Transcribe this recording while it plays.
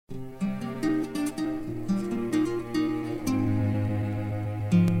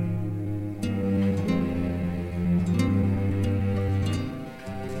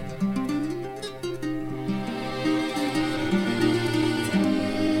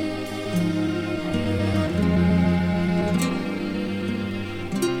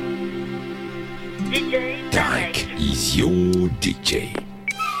DJ.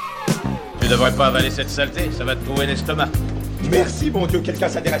 Tu devrais pas avaler cette saleté, ça va te trouver l'estomac. Merci, mon Dieu, quelqu'un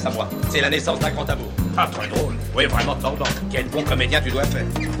s'intéresse à moi. C'est la naissance d'un grand amour. Ah, très drôle. Oui, vraiment tordant. Quel bon comédien tu dois faire.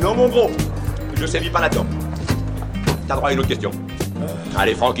 Non, mon gros, je sévis pas là-dedans. T'as droit à une autre question.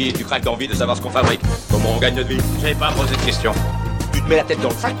 Allez, Francky, tu craques d'envie de savoir ce qu'on fabrique. Comment on gagne notre vie. J'ai pas posé de question. Tu te mets la tête dans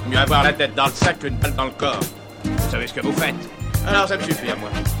le sac. Mieux avoir la tête dans le sac qu'une balle dans le corps. Vous savez ce que vous faites. Alors ça me suffit à moi.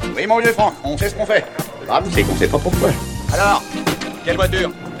 Oui, mon vieux Franck, on sait ce qu'on fait. Le grave, c'est qu'on sait pas pourquoi. Alors, quelle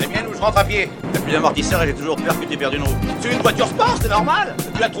voiture? La mienne ou je rentre à pied? T'as plus d'amortisseur et j'ai toujours peur que t'aies perdu une roue. C'est une voiture sport, c'est normal.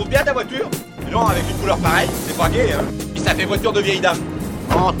 Tu la trouves bien ta voiture? Non, avec une couleur pareille, c'est pas gay, hein. Puis ça fait voiture de vieille dame.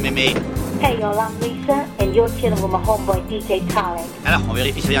 Rentre, mémé. Hey, y'all, I'm Lisa, and you're chilling with my homeboy DJ Tarek. Alors, on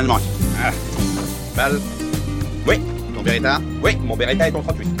vérifie si rien ne manque. Ah. Balle. Oui. Ton Beretta? Oui, mon Beretta est ton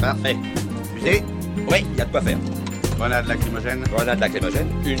 38. Parfait. Fusée? Oui, y a de quoi faire. Grenade lacrymogène? Grenade lacrymogène.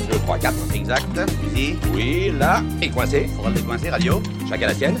 1, 2, 3, 4. Exact. Fusil? Oui, là. Et coincé. Faudra le décoincer, radio. Chacun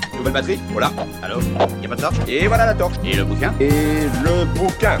la sienne. Nouvelle batterie? Voilà. Allô? Y a pas de torche? Et voilà la torche. Et le bouquin? Et le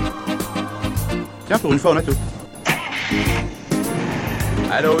bouquin. Tiens, pour une fois, on a tout.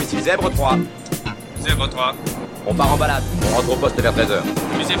 Allô, ici Zèbre 3. Zèbre 3. On part en balade. On rentre au poste vers 13h.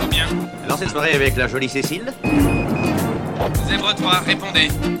 Amusez-vous bien. Lancez une soirée avec la jolie Cécile. Zèbre 3, répondez.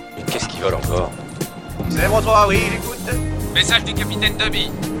 Mais qu'est-ce qu'ils veulent encore? Zèbre 3, oui, j'écoute. Message du capitaine Dobby.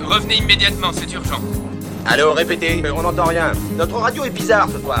 Revenez immédiatement, c'est urgent. Allô, répétez, on n'entend rien. Notre radio est bizarre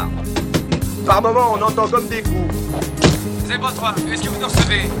ce soir. Par moments, on entend comme des coups. Zèbre 3, est-ce que vous nous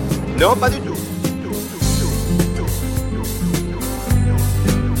recevez? Non, pas du tout.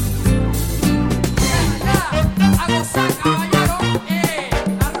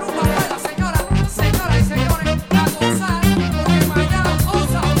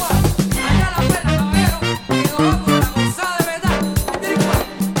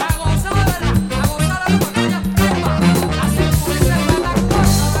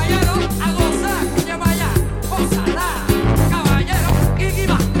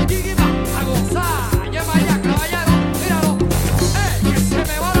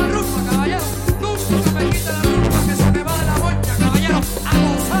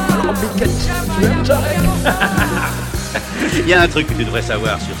 Il y a un truc que tu devrais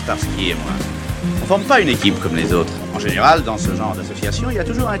savoir sur Starsky et moi. On forme pas une équipe comme les autres. En général, dans ce genre d'association, il y a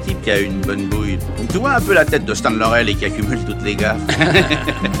toujours un type qui a une bonne bouille. Donc tu vois un peu la tête de Stan Laurel et qui accumule toutes les gaffes.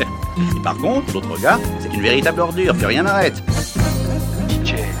 Et par contre, l'autre gars, c'est une véritable ordure, que rien n'arrête.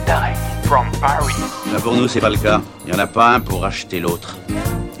 DJ Tarek from Paris. Là pour nous, c'est pas le cas. Il y en a pas un pour racheter l'autre.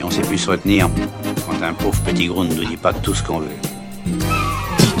 Et on sait plus se retenir quand un pauvre petit gros ne nous dit pas tout ce qu'on veut.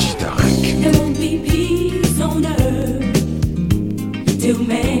 DJ Tarek. There won't be peace on earth till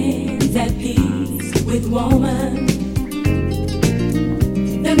man's at peace with woman.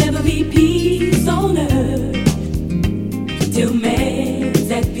 There'll never be peace on earth till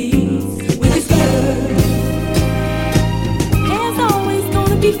man's at peace with his girl. There's always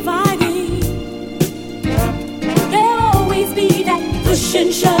gonna be fighting. There'll always be that push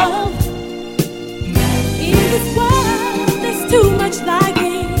and shove. In this world, there's too much liking.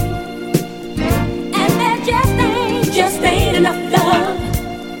 Just ain't enough love.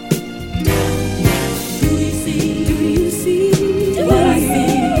 Do you see what I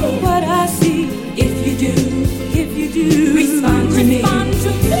see? What I see? If you do, respond to me.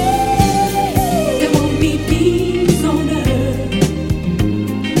 There won't be peace on earth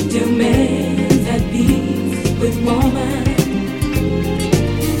till man's at peace with woman.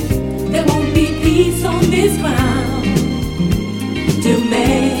 There won't be peace on this ground till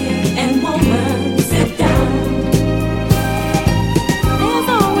man and woman sit down.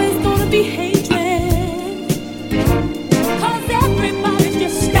 Be hatred, 'cause everybody's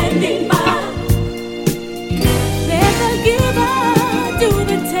just standing by. There's a giver to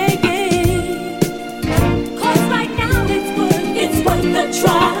the taking, 'cause right now it's worth the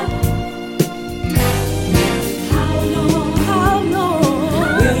try. How long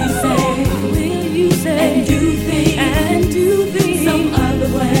will you say and do things some other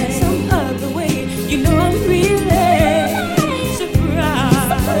way, you know I'm really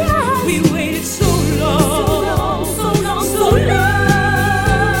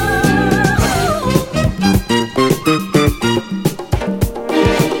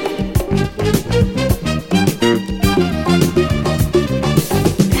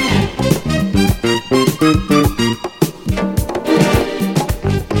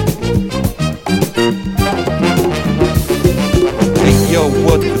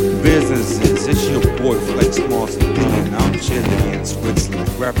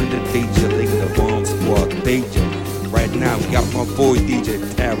right now, we got my boy DJ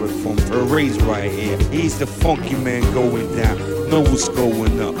Tarek from Paris right here. He's the funky man going down. Know what's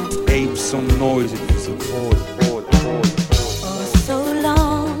going up. Ape some noise if you support. For so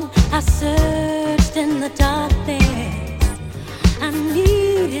long, I searched in the darkness. I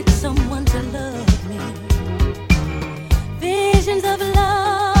needed someone to love me. Visions of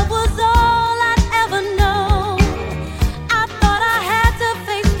love was all I'd ever known. I thought I had to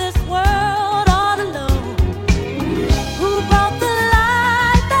face this world all alone. Who brought the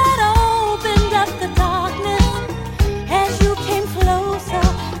light that opened up the darkness? As you came closer,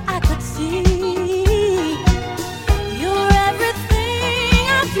 I could see you're everything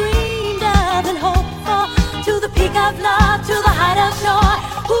I dreamed of and hoped for. To the peak of love, to the height of joy.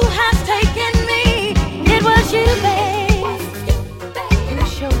 Who has taken me? It was you, babe. Who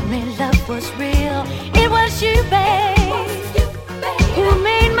showed me love was real. It was you, babe. Who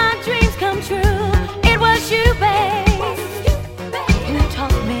made my dreams come true. It was you, babe. Who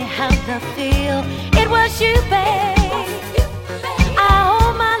taught me how to feel. It was you, babe. I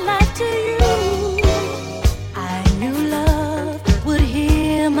owe my life to you. I knew love would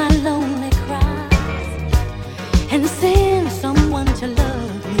hear my lonely cries and send someone to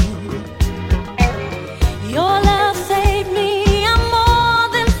love me. Your love saved me. I'm more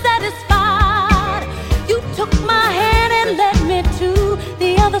than satisfied. You took my hand and led me to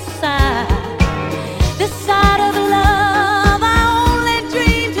the other side. This side of love I only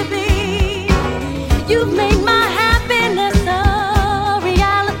dreamed to be. You've made my happiness a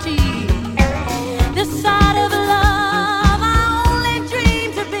reality. This side of love I only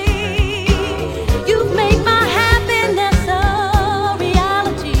dreamed to be. You've made my happiness a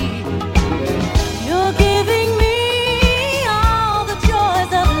reality. You're giving me all the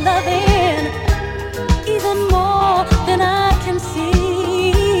joys of loving, even more than I can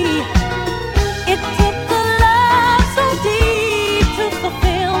see. It took a love so deep to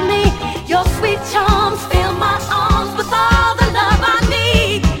fulfill me. Your sweet charms fill my arms with all the love I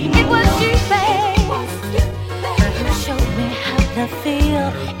need. It was you, babe. Who showed me how to feel.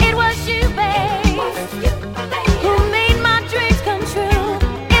 It was you, babe. Who made my dreams come true.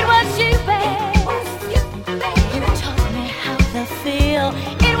 It was you, babe. Who taught me how to feel.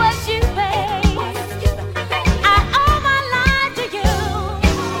 It was you, babe. I owe my life to you.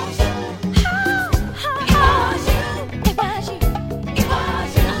 It was you. It was you. It was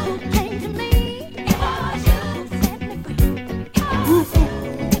you. Who came to me. It was you. Set me free.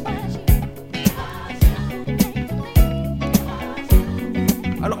 It was you. It was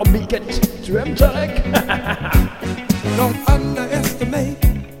you. Alors Biquette, tu aimes Tarek? Don't underestimate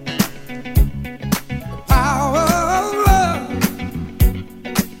the power of love.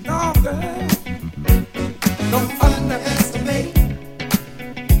 No, girl. Don't underestimate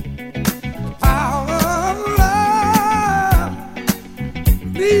the power of love.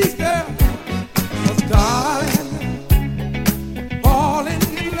 Please, girl. 'Cause darling, falling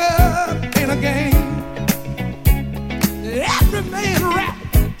in love ain't a game. Every man rap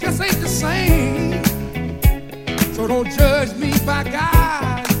just ain't the same. So don't judge me by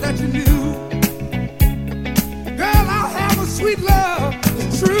guys that you knew. Girl, I'll have a sweet love,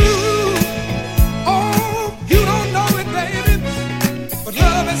 it's true. Oh, you don't know it, baby, but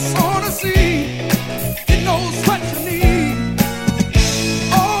love is sort of see. It knows what you need.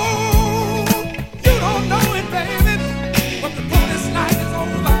 Oh, you don't know it, baby, but before this night is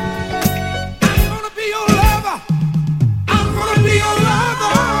over, I'm gonna be your lover. I'm gonna be your lover.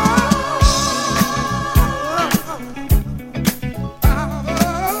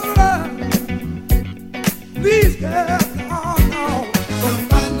 Please, girl, no, don't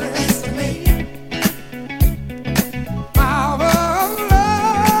underestimate power of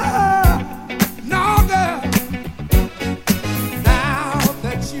love. No, girl,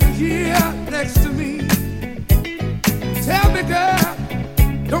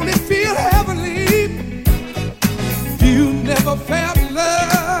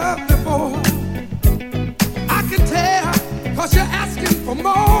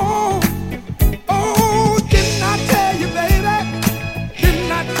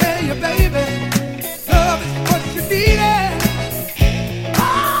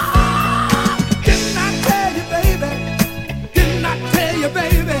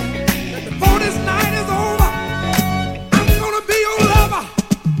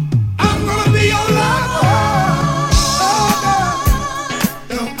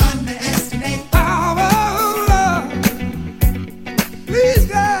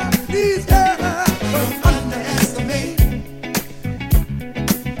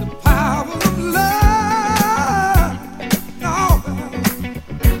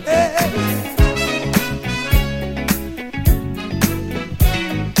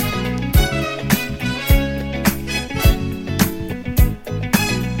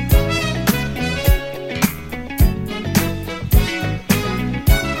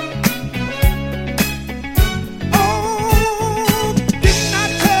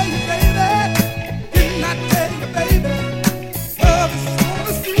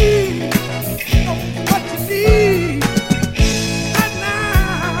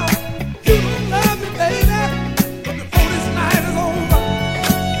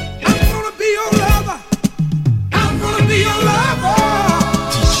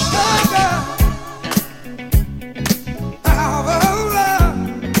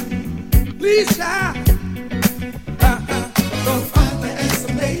 be shy. Don't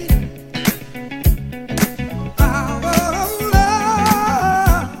underestimate power of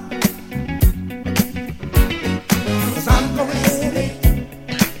love. 'Cause I'm gonna get it.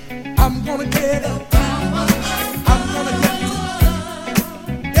 I'm gonna get it. I'm gonna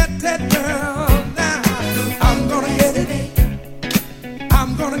get that girl now. I'm gonna get it. I'm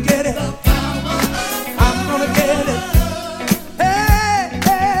gonna get it. I'm gonna get it. Hey,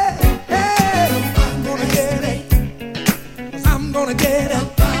 hey, hey. I'm gonna get it. 'Cause I'm gonna get it.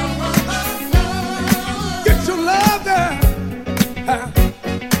 Get your love, girl.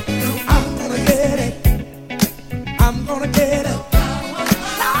 I'm gonna get it. I'm gonna get it.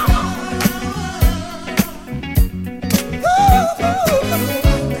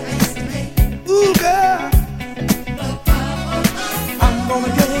 Ooh, girl. I'm gonna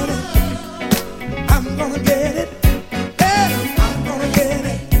get it. I'm gonna get it. Yeah, I'm gonna get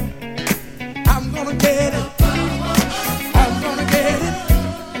it. I'm gonna get it. I'm gonna get it.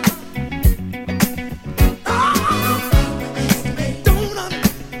 Don't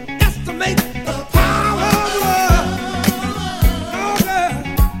underestimate the power of love. Oh, girl.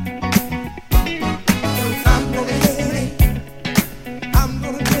 I'm gonna get it. I'm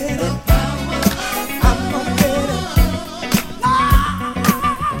gonna get it. I'm gonna get it.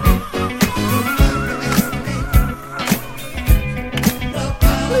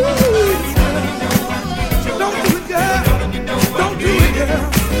 Don't do it, girl. Don't do it, girl.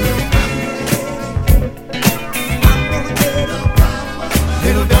 I'm gonna get it.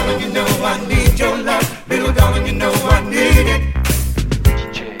 Little darling, you know I need your love. Little darling, you know I need it.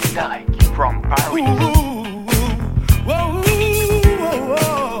 DJ Tarek from Paris.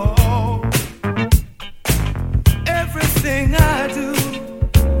 Everything I do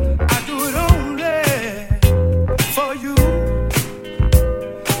it only for you.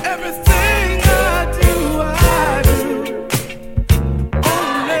 Everything I do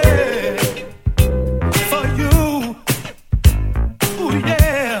only for you. Ooh,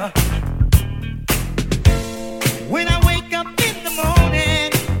 yeah. When I wake up in the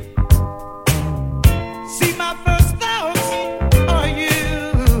morning, see my first thoughts are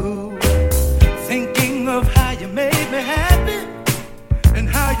you. Thinking of how you made me happy and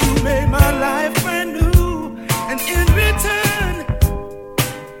how you made my life brand new. And in return,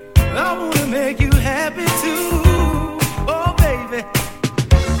 I wanna make you happy too. Oh, baby,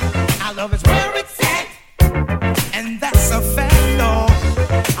 Our love is where it's at. and that's a fact, though.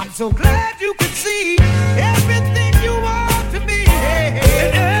 I'm so glad you could see everything you are to me.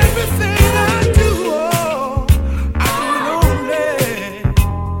 And everything I do, I do it only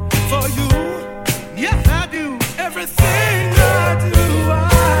for you. Yes, I do. Everything I do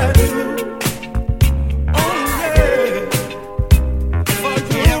only for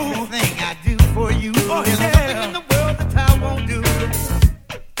you. Everything I do for you. Oh, There's yeah. nothing in the world that I won't do.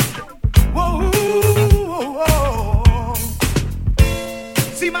 Whoa, whoa, whoa.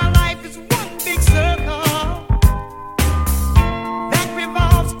 See, my life is one big circle that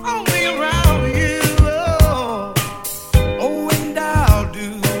revolves only around you. Oh, and I'll do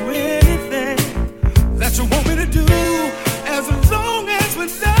anything that you want me to do, as long as we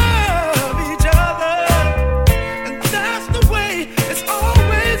love each other. And that's the way it's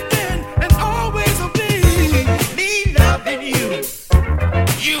always been and always will be. Me loving you,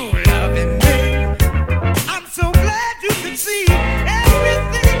 you loving me. I'm so glad you can see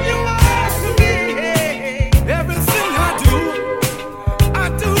everything you are to me. Everything I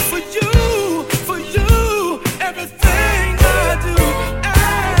do for you, for you. Everything I do.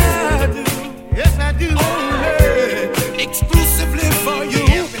 Yes, I do. Only exclusively for you.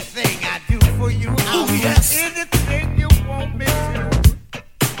 Everything I do for you, I'll Ooh, do yes. anything you want me to.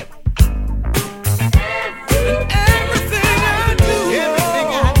 Everything I do, Everything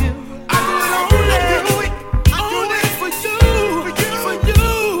I do, I do it only for you, for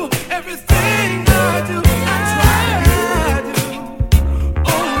you. Everything I do,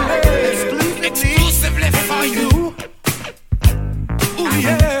 only exclusively for you. Ooh,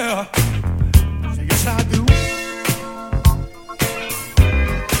 yeah. Yes, I do.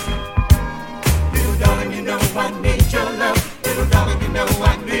 little darling, you know I need your love. Little darling, you know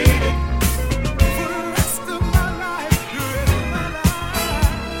I need it. For the rest of my life, the rest of my life.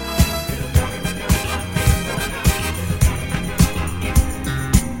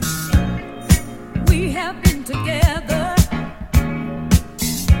 We have been together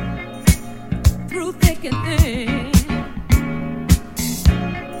through thick and thin.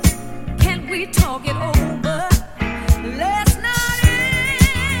 Can we talk it over? Let's not end.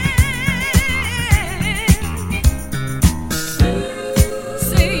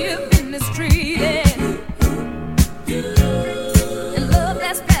 Say you've been mistreated.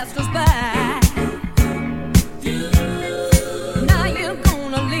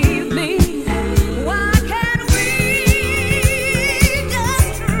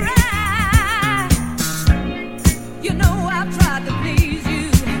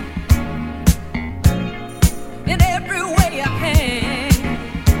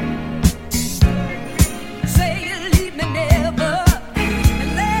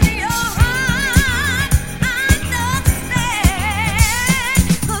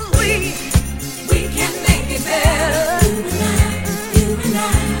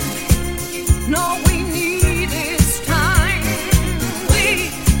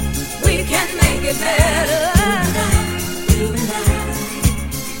 it better.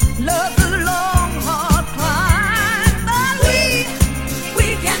 Love's a long, hard climb, but we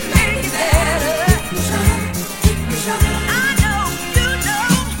can make it better. I know, you know,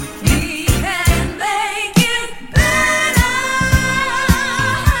 we can make it better.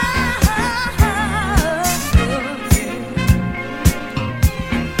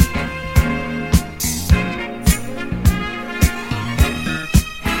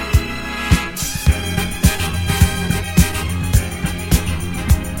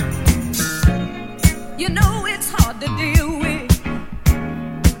 You know it's hard to deal with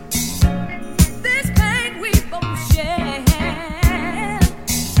this pain we both share.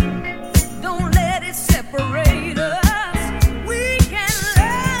 Don't let it separate us. We can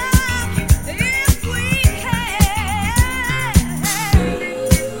love if we can.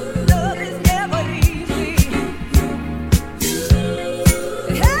 Love is never easy.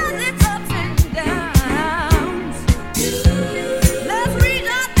 It has its ups and downs. Let's reach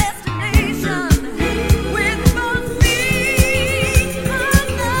our destination with both feet on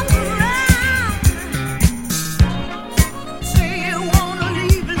the ground. Say you wanna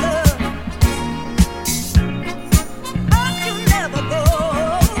leave love, but you never go.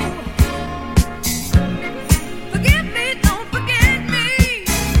 Forgive me, don't forget me.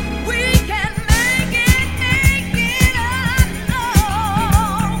 We can make it, I know.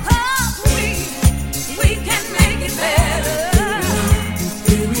 'Cause we can make it better.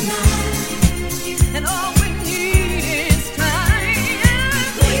 And all we need is time.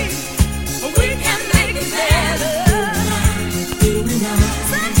 We can make it better.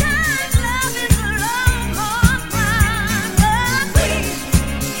 Sometimes love is a long, hard climb, but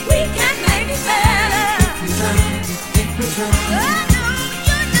we can make it better. I know,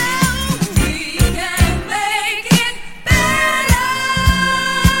 you know, we can make it better.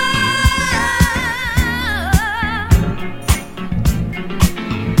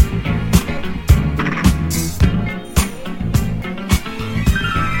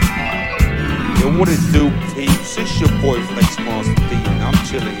 Yo, what it do, peeps? It's your boy Flex Monster D, and I'm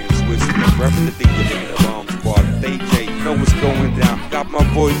chilling in Switzerland, repping the DJ in the Bomb Squad. DJ, know what's going down. Got my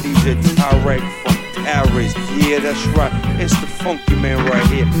boy DJ Tarek from Paris. Yeah, that's right. It's the funky man right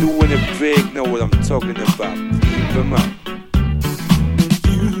here, doing it big. Know what I'm talking about? Keep him up.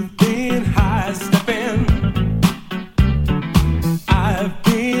 You've been high stepping. I've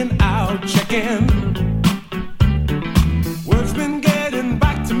been out checking. Words been getting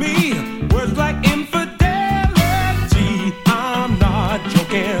back to me. Words like infidelity. I'm not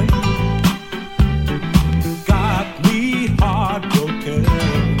joking. Got me heartbroken.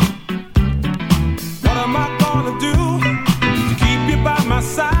 What am I gonna do to keep you by my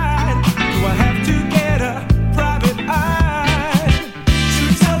side? Do I have to get a private eye? So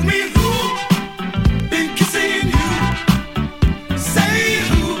tell me who been kissing you? Say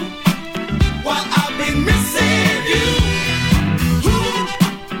who, while I've been missing you. Who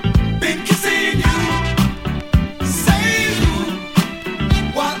been kissing you? Say who,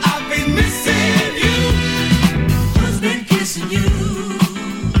 while I've been missing you. Who's been kissing you?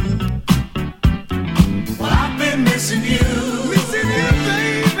 Well, I've been missing you. Missing you,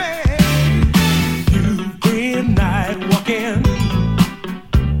 baby. You've been night walking.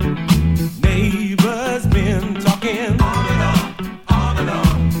 Neighbors been talking. On and on, on and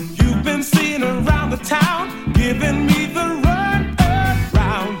on. You've been seen around the town, giving me the run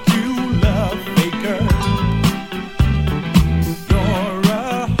around. You love faker. You're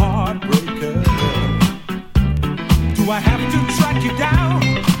a heartbreaker. Do I have to track you down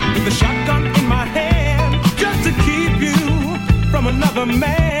with a shotgun in my hand just to keep you from another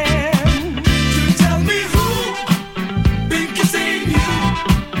man? So tell me who been kissing you?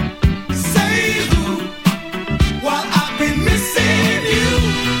 Say who, while I've been missing you.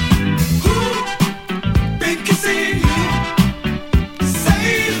 Who been kissing you? Say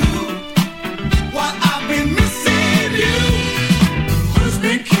who, while I've been missing you. Who's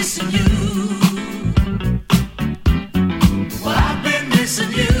been kissing you? Well, I've been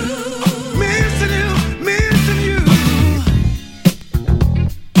missing you. Missing you, missing you.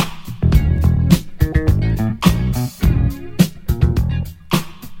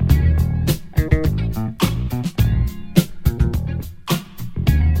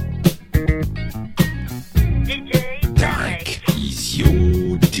 Tarek is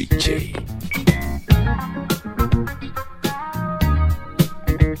your DJ.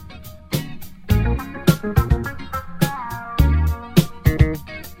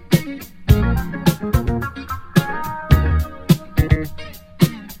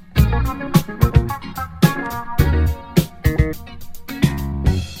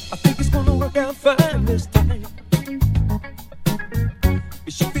 I think it's gonna work out fine this time.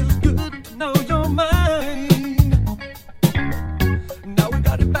 It sure feels good to know you're mine. Now we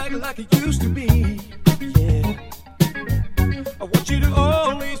got it back like it used to be. Yeah, I want you to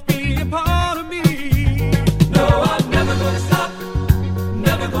always be a part of me. No, I'm never gonna stop,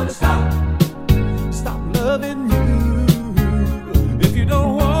 never gonna stop loving you if you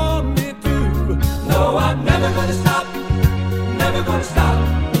don't want me to. No, I'm never gonna stop, never gonna stop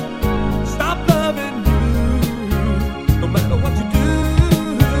loving you, no matter what you do.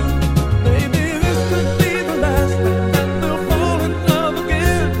 Maybe this could be the last time that we'll fall in love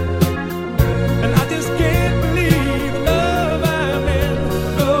again, and I just can't believe the love I'm in.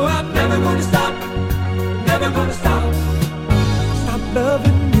 No, I'm never gonna stop, never gonna stop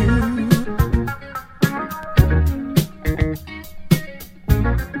loving you.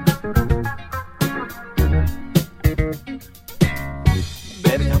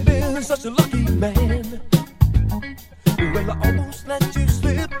 Such a lucky man. Well, I almost let you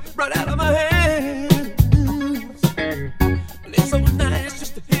slip right out of my hands. And it's so nice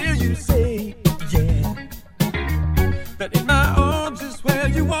just to hear you say, yeah, that in my arms is where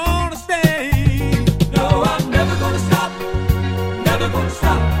you wanna stay. No, I'm never gonna stop, never gonna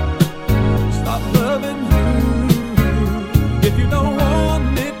stop loving you if you don't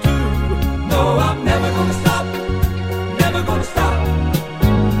want me to. No, I'm never gonna stop, never gonna stop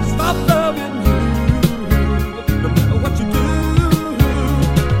loving you, no matter what you do.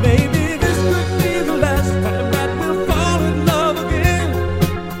 Maybe this could be the last time that we'll fall in love again,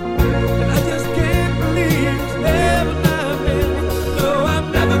 and I just can't believe it's never happening. No, I'm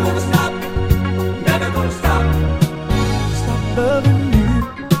never gonna stop, never gonna stop loving you.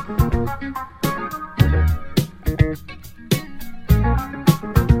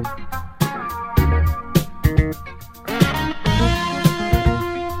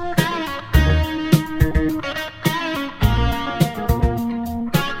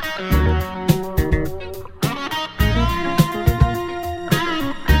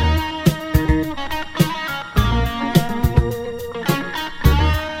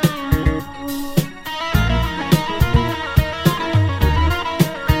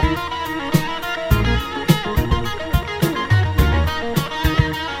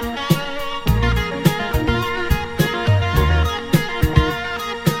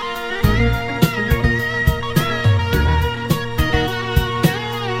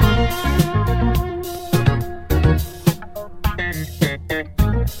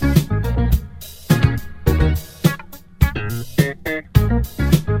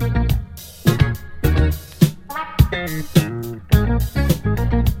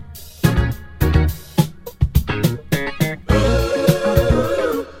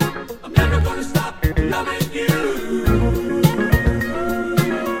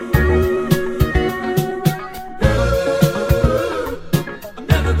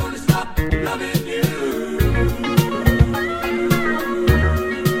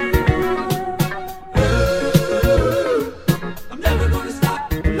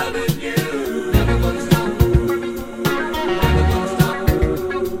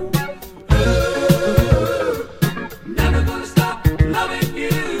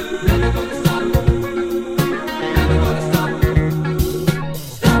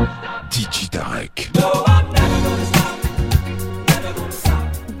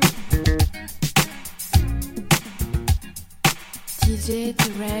 DJ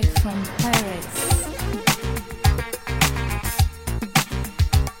Tarek from Paris.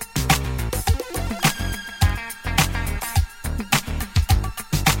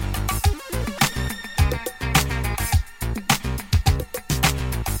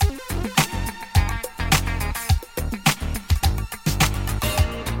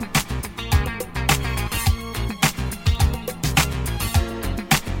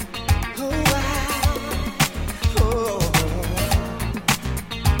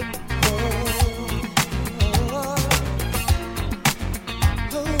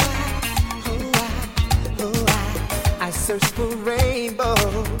 Searched for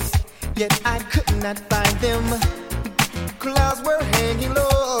rainbows, yet I could not find them. Clouds were hanging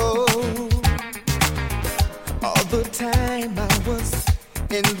low. All the time I was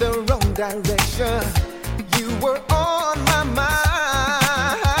in the wrong direction. You were on my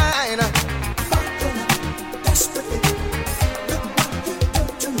mind. Desperately, look what you do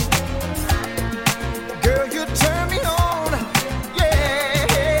to me. Girl, you turn me on, yeah.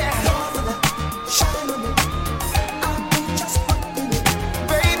 You're shining me.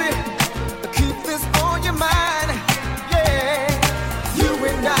 Keep this on your mind, yeah. You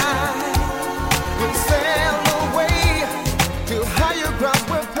and I will sail away to higher grounds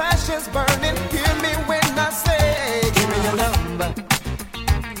where passions burning. Hear me when I say, give me your love.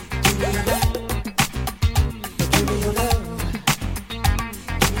 Give me your love. Give me your love.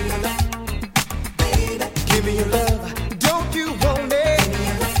 Give me your love. Baby, give me your love. Don't you want it?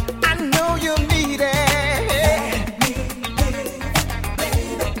 I know you need it.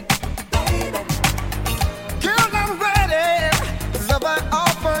 Girl, I'm ready. Love I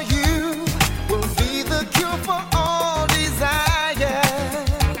offer you will be the cure for all desire.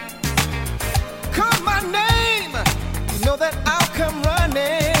 Call my name, you know that I'll come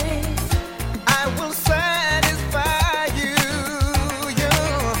running. I will satisfy you.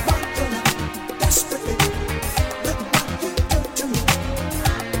 You're desperately. Look what you do to me.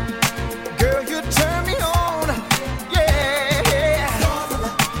 Girl, you turn me on. Yeah.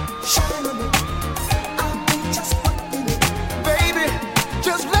 Shine on me. I'll be just what you need. Baby,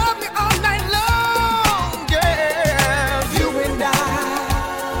 just love me all night long. Yeah. You and I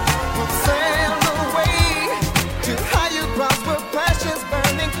will sail away to higher grounds where passion's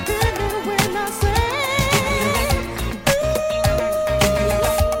burning. Hear me when I say,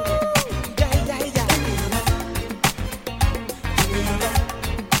 yeah, yeah, yeah.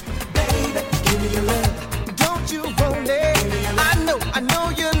 Baby, give me your love. Don't you want it? I know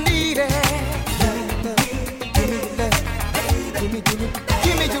you need it. Give me your love.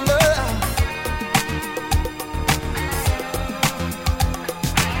 Give me your love.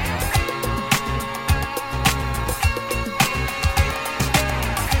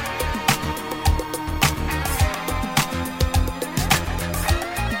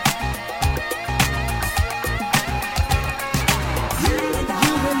 You and I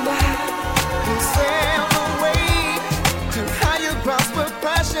will sail away to higher grounds where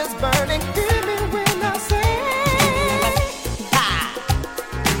passion's burning. Hear me when I say, ha.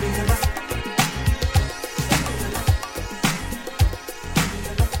 Give me your love.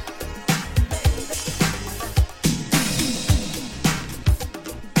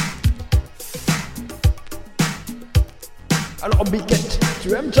 Alors Biquette,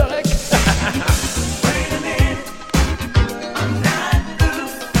 tu aimes Jarek?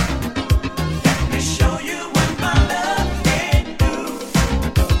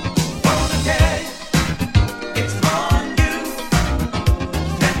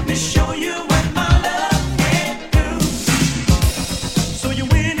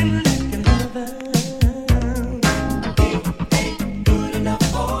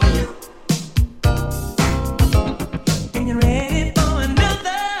 And you're ready for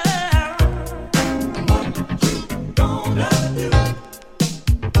another.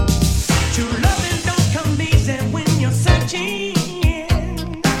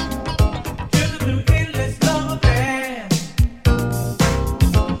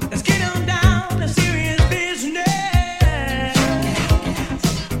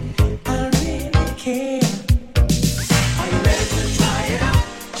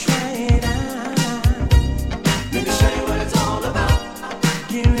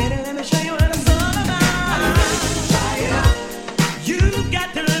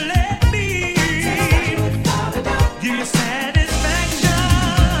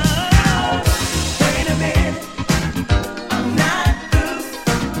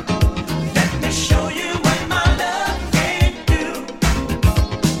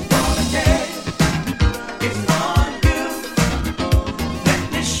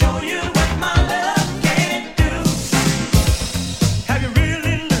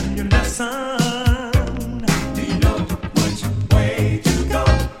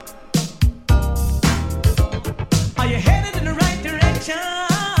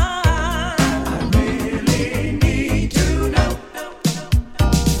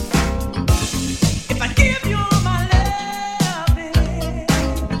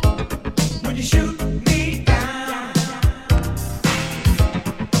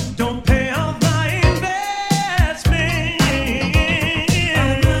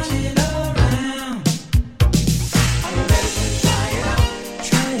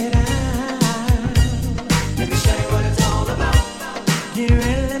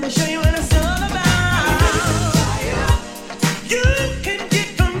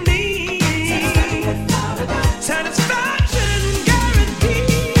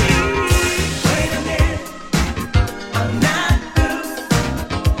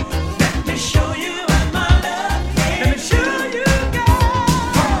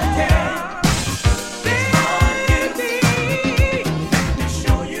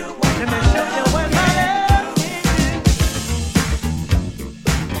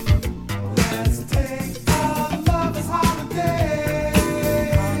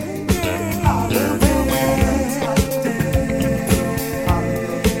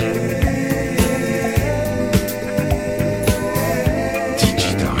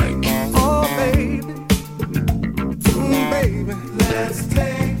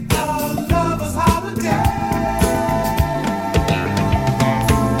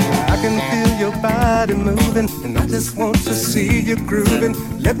 body moving, and I just want to see you grooving.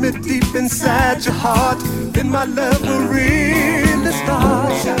 Let me deep inside your heart, then my love will really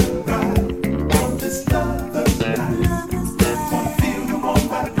start. Shine bright on this lover's night. Feel the warm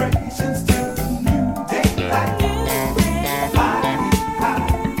vibrations till the new daylight. Flying high,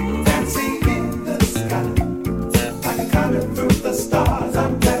 dancing in the sky, like a comet through the stars.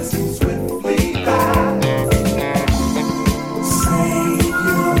 I'm passing swiftly by.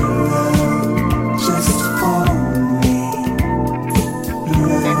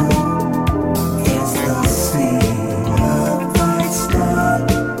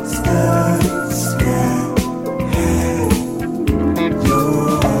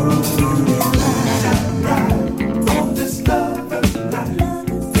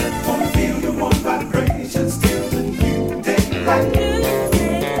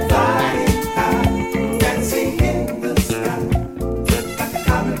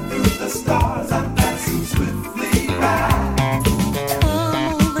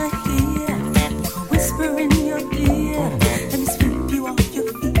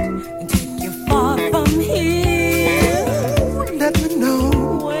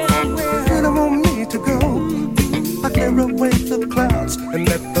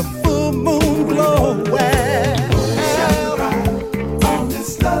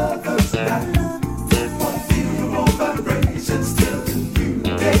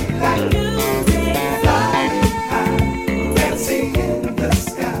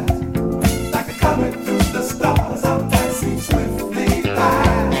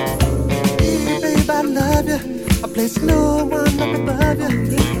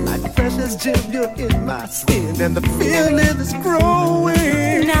 And the feeling is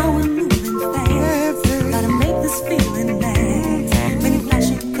growing. Now we're moving fast. Gotta make this feeling last. Many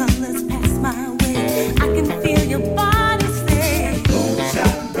flashing colors pass my way. I can feel your body say,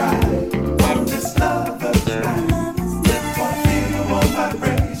 shine bright on this lover's night. Feel the warm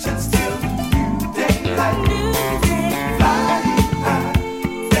vibrations till the new daylight. Flying high,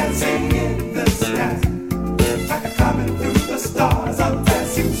 dancing in the sky, like a comet through the stars. I'm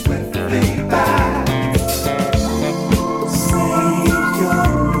passing swiftly by.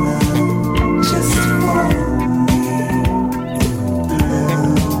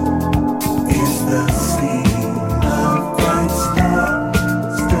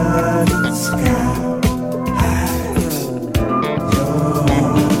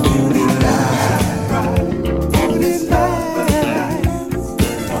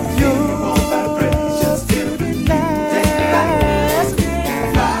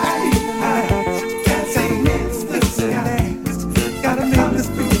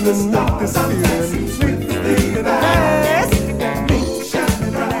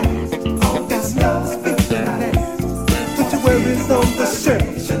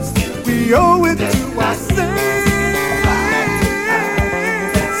 We owe it to ourselves.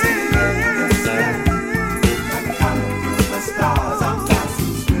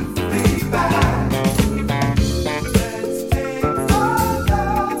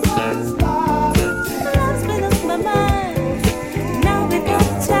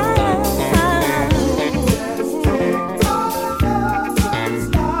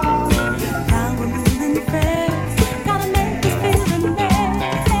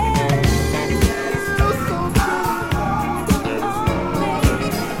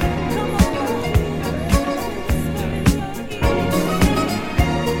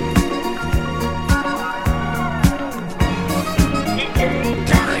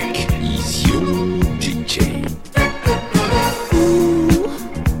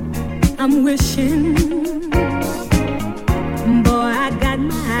 I'm wishing, boy, I got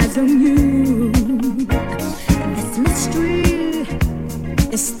my eyes on you. This mystery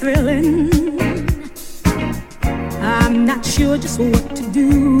is thrilling. I'm not sure just what to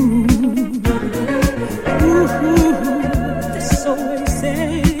do. Ooh, this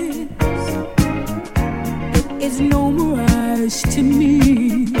oasis is no mirage to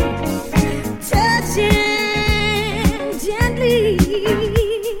me. Touching gently.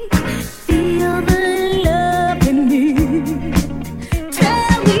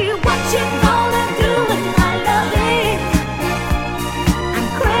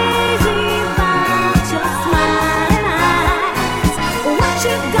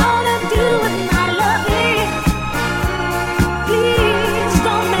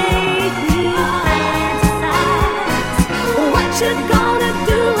 Should go.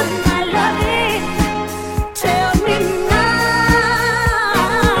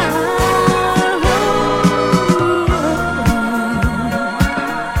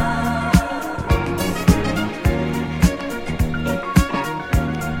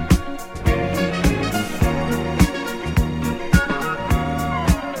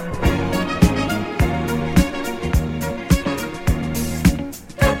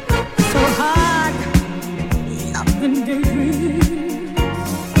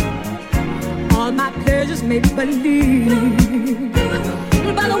 just make believe.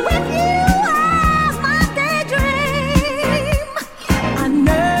 But with you as my daydream, I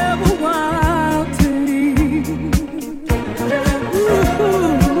never want to leave.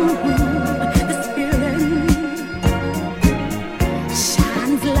 Ooh, this feeling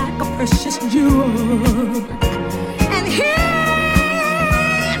shines like a precious jewel. And here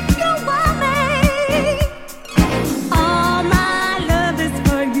you are me. All my love is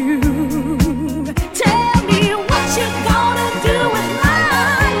for you. Tell me what you're gonna do with my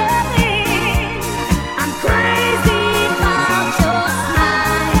loving. I'm crazy about your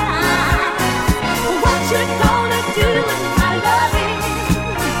smile. What you're gonna do with my loving?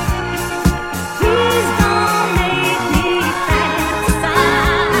 Please don't make me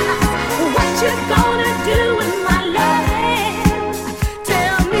fantasize. What you're gonna do with my loving?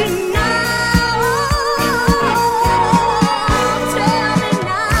 Tell me now. Tell me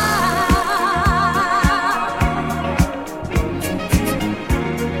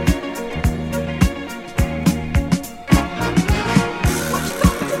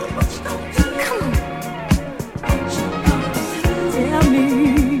Tell me.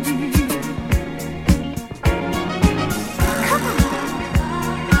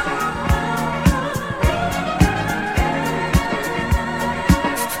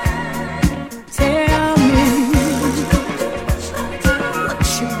 Tell me what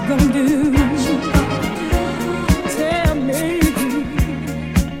you gonna do. Tell me.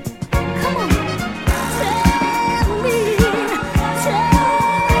 Come on. Tell me.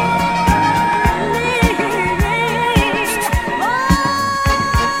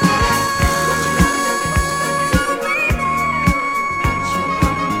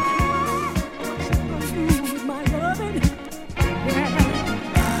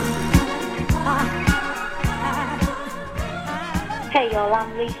 Hey y'all, I'm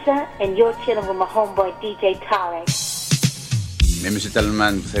Lisa, and you're chilling with my homeboy DJ Tarek. Mais monsieur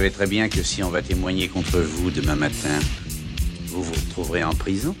Talman, vous savez très bien que si on va témoigner contre vous demain matin, vous vous retrouverez en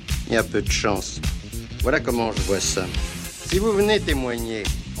prison. Il y a peu de chance. Voilà comment je vois ça. Si vous venez témoigner,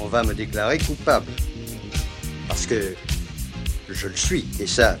 on va me déclarer coupable. Parce que je le suis, et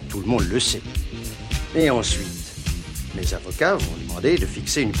ça, tout le monde le sait. Et ensuite, mes avocats vont demander de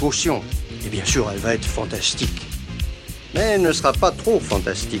fixer une caution. Et bien sûr, elle va être fantastique. Mais elle ne sera pas trop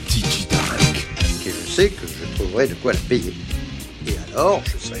fantastique. Et je sais que je trouverai de quoi la payer. Et alors,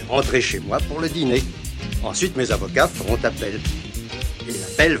 je serai rentré chez moi pour le dîner. Ensuite, mes avocats feront appel. Et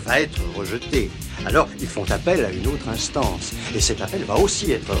l'appel va être rejeté. Alors, ils font appel à une autre instance. Et cet appel va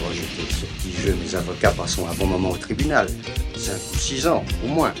aussi être rejeté. Ce petit jeu, mes avocats passeront un bon moment au tribunal. 5 ou 6 ans, au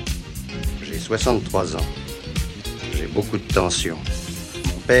moins. J'ai 63 ans. J'ai beaucoup de tension.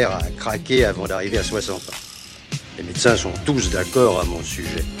 Mon père a craqué avant d'arriver à 60 ans. Les médecins sont tous d'accord à mon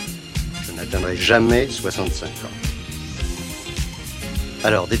sujet. Je n'atteindrai jamais 65 ans.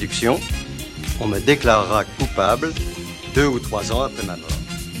 Alors, déduction, on me déclarera coupable 2 ou 3 ans après ma mort.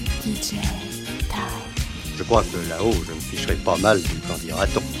 DJ Je crois que là-haut, je me ficherai pas mal du qu'en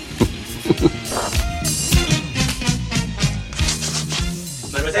dira-t-on.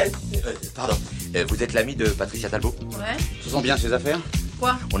 Mademoiselle, pardon, vous êtes l'ami de Patricia Talbot? Ouais. Ce sont bien ses affaires?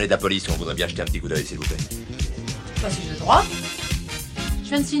 Quoi? On est de la police, on voudrait bien jeter un petit coup d'œil, s'il vous plaît. Pas si j'ai le droit. Je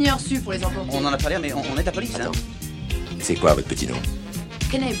viens de signer reçu pour les emporter. On en a parlé, mais on est de la police, hein? C'est quoi votre petit nom?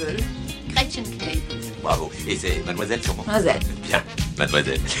 Knebel. Gretchen Knebel. Bravo. Et c'est mademoiselle sûrement? Mademoiselle. Bien,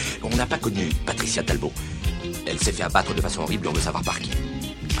 mademoiselle. On n'a pas connu Patricia Talbot. Elle s'est fait abattre de façon horrible, on veut savoir par qui.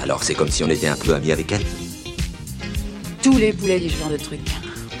 Alors c'est comme si on était un peu amis avec elle? Tous les poulets disent ce genre de trucs.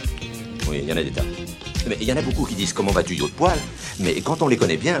 Oui, il y en a des tas. Mais il y en a beaucoup qui disent comment vas-tu, yo de poil. Mais quand on les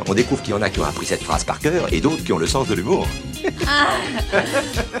connaît bien, on découvre qu'il y en a qui ont appris cette phrase par cœur et d'autres qui ont le sens de l'humour. Ah.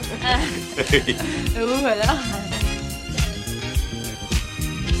 Oh, voilà.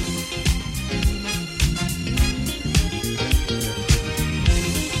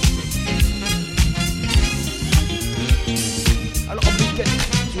 Alors, Biquette,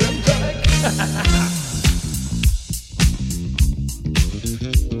 tu aimes Tarek?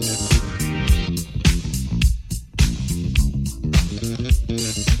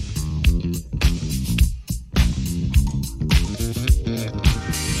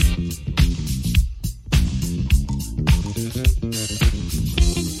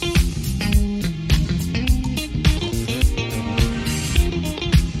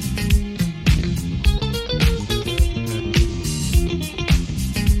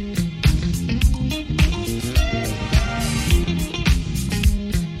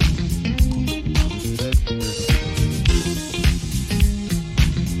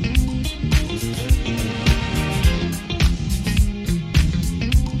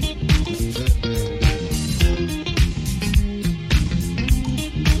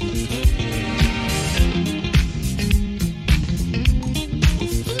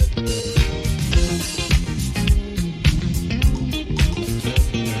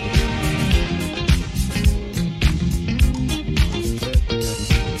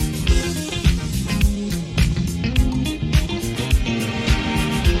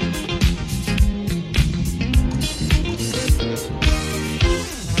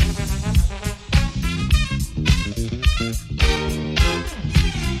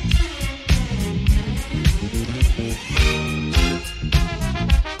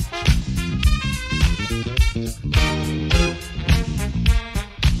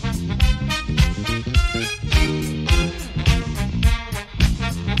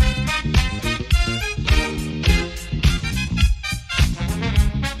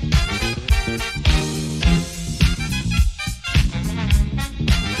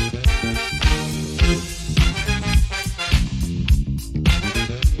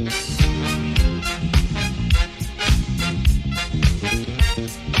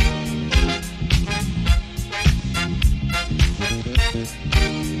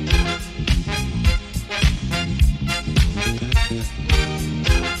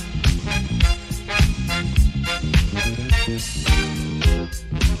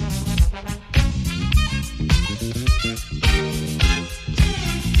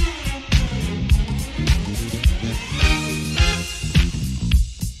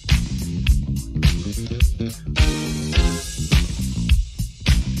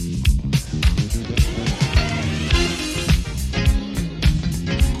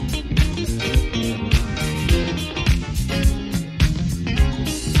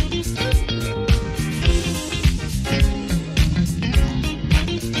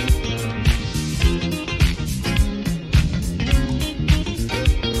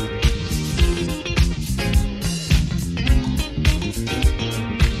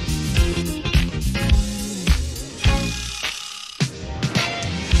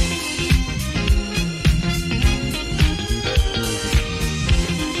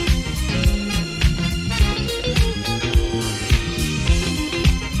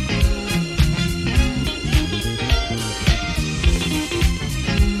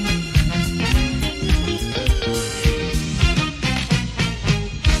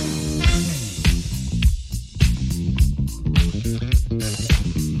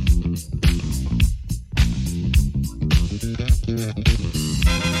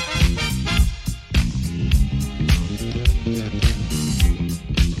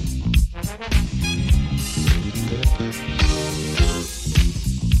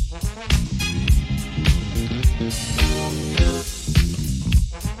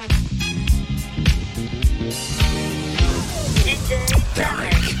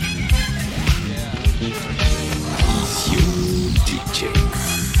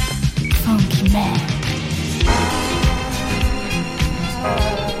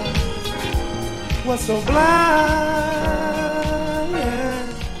 Was so blind,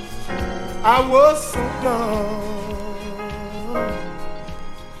 I was so dumb,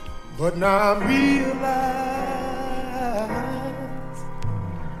 but now I realize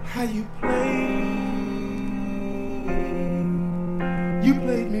how you played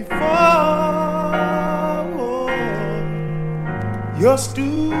me for your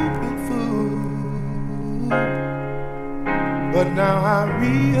stupid fool, but now I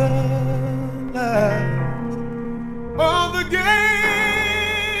realize all the games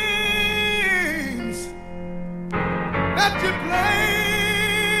that you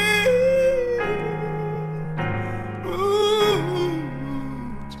played, ooh,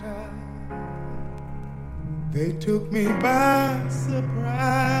 child, they took me by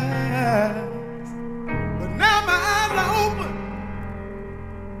surprise, but now my eyes are open,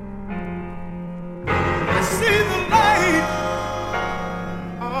 I see the light,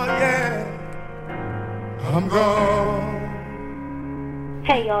 oh yeah. I'm gone.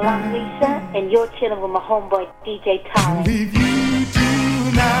 Hey y'all, I'm Lisa, and you're chilling with my homeboy DJ Tyler. Leave you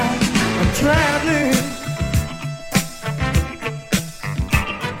tonight. I'm traveling.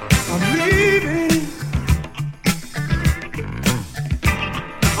 I'm leaving.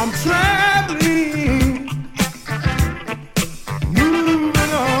 I'm traveling.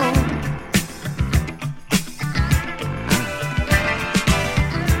 Moving on.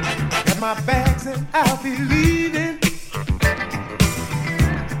 Got my bags and I'll be leaving.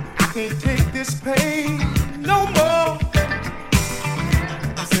 I can't take this pain no more.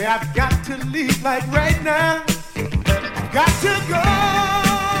 Say I've got to leave like right now. I've got to go.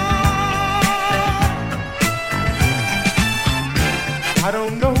 I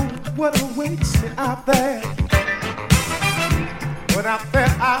don't know what awaits me out there, but out there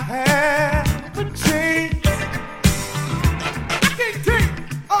I have a chance. I can't take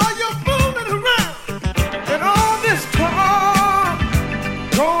all your fooling around and all this talk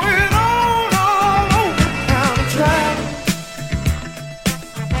going on all over town.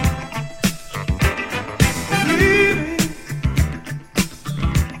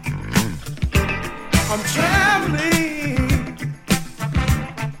 I'm traveling,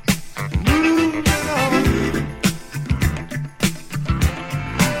 moving on.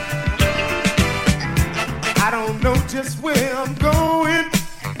 I don't know just where I'm going,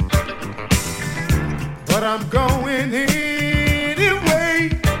 but I'm going anyway.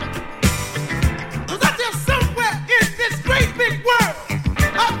 'Cause I'm just somewhere in this great big world.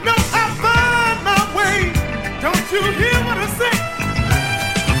 I know I'll find my way. Don't you hear what I say?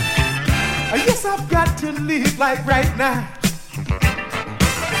 Yes, I've got to leave like right now.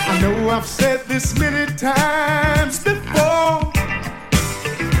 I know I've said this many times before.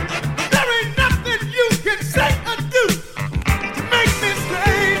 There ain't nothing you can say or do to make me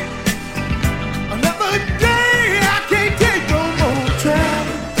stay. Another day I can't take no more time.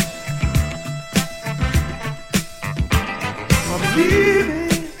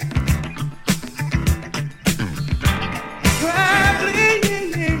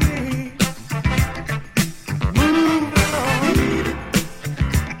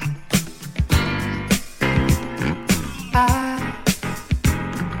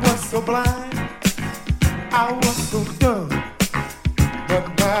 I was so dumb, but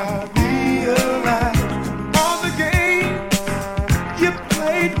now I realize all the games you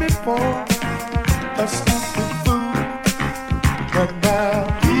played me for a stupid fool. But now I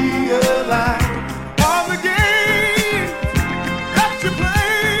realize all the games that you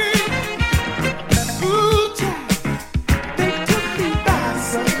played, ooh, child, they took me by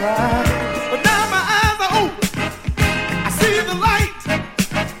surprise. But now my eyes are open, I see the light.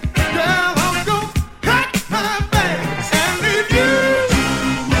 Girl, I'm gonna pack my bags and leave you.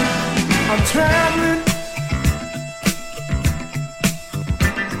 I'm traveling,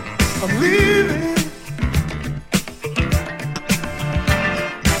 I'm leaving,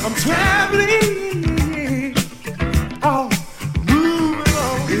 I'm traveling, oh, moving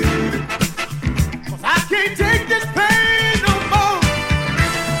on, 'cause I can't take this pain no more.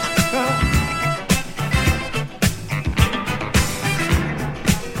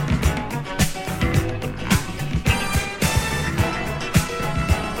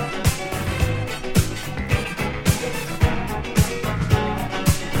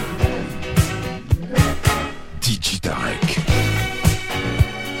 DJ Tarek.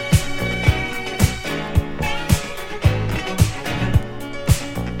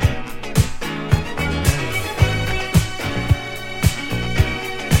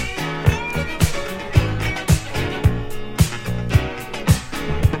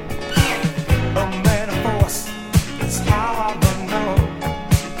 A man of force, that's how I know.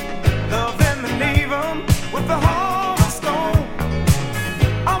 Love them and leave them with the heart of stone.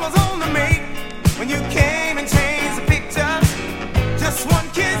 I was on the make when you came and changed the picture. Just one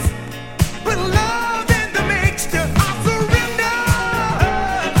kiss, put love in the mixture. I surrender.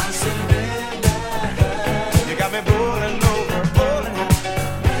 I surrender. You got me boiling over, boiling hot.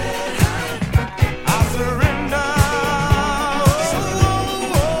 I surrender.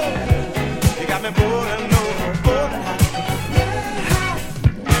 You got me boiling over, boiling hot.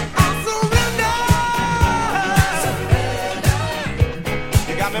 I surrender.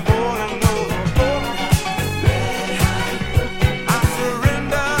 You got me boiling over, boiling hot. I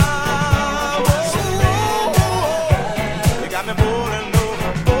surrender. You got me boiling over,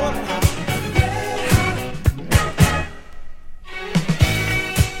 boiling hot.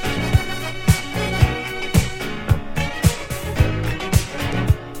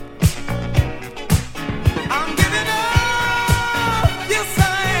 I'm giving up, yes I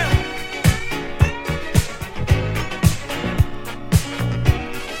am.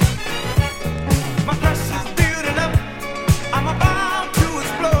 My pressure's building up, I'm about to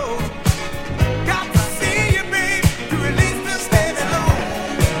explode. Got to see you, babe, to release this steady load.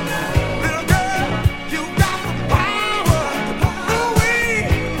 Little girl, you got the power. Ooh-wee,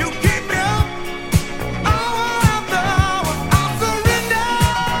 you keep me up, hour after hour. I surrender.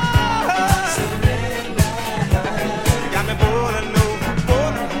 You got me boiling over,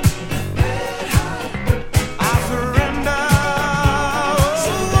 boiling. I surrender.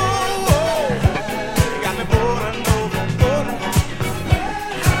 You got me boiling over, boiling.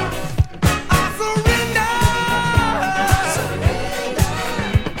 I surrender.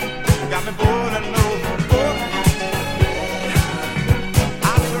 You got me boiling over, boiling. I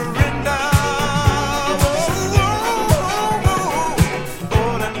surrender.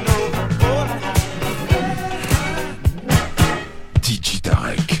 Boiling over, boiling. DJ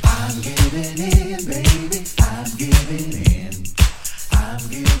Tarek. I'm giving in, baby. I'm giving in. I'm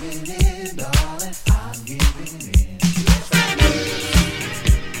giving in, darling. I'm giving in.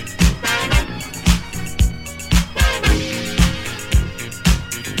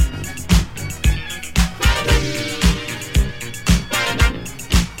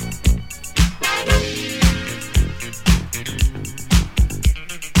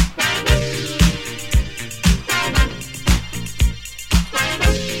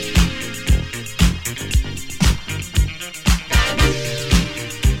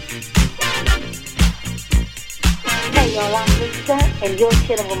 Hey y'all, I'm Lisa, and you're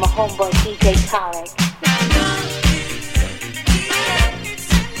chilling with my homeboy DJ Tarek.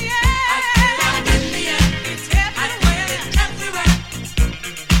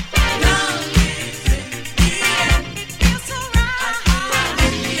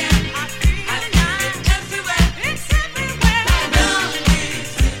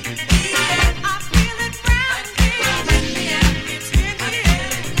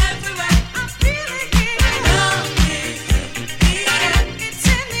 It's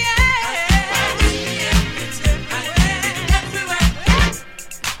in the air.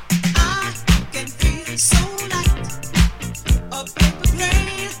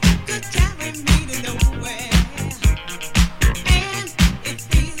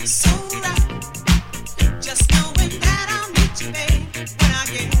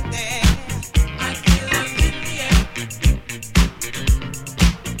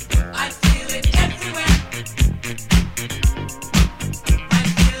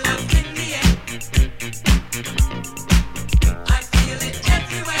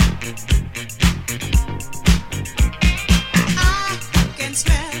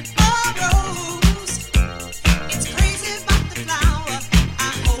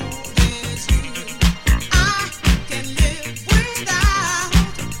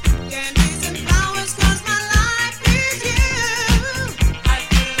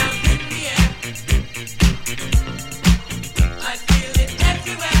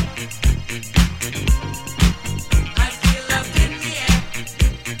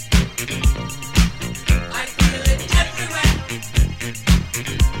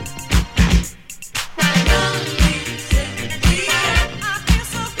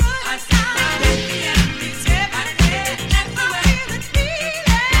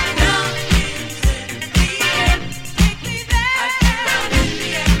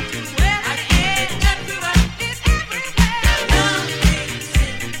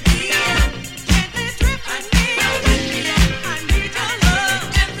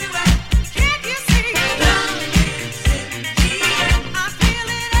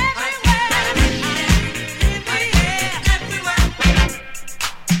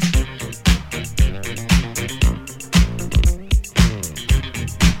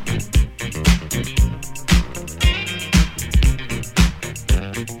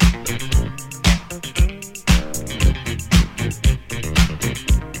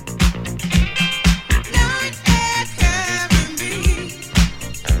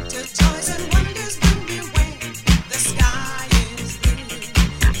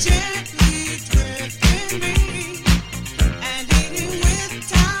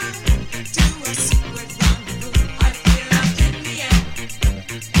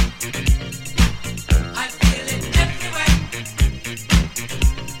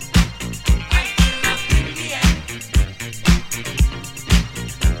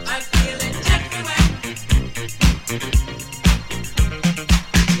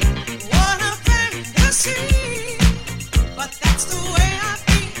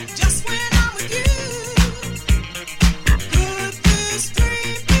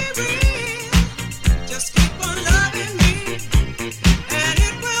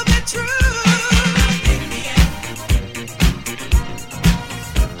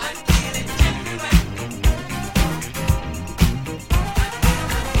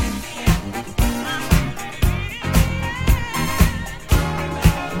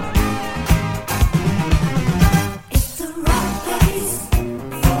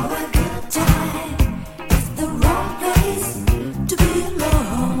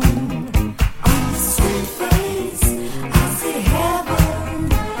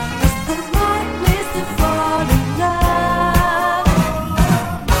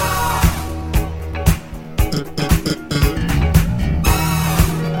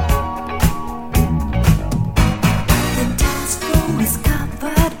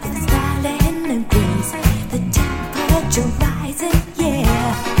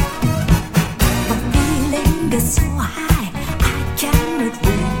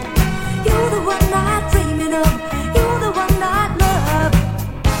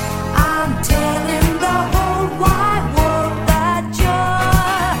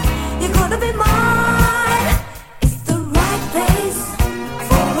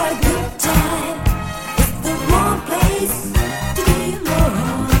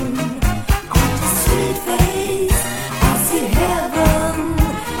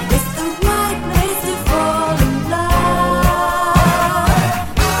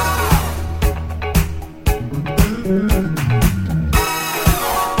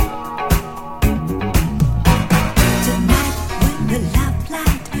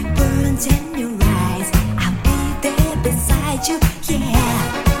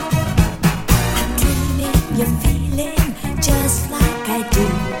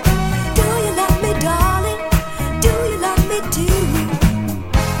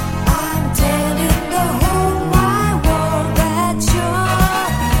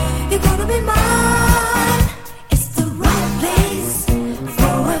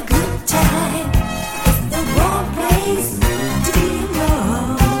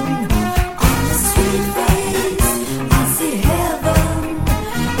 Heaven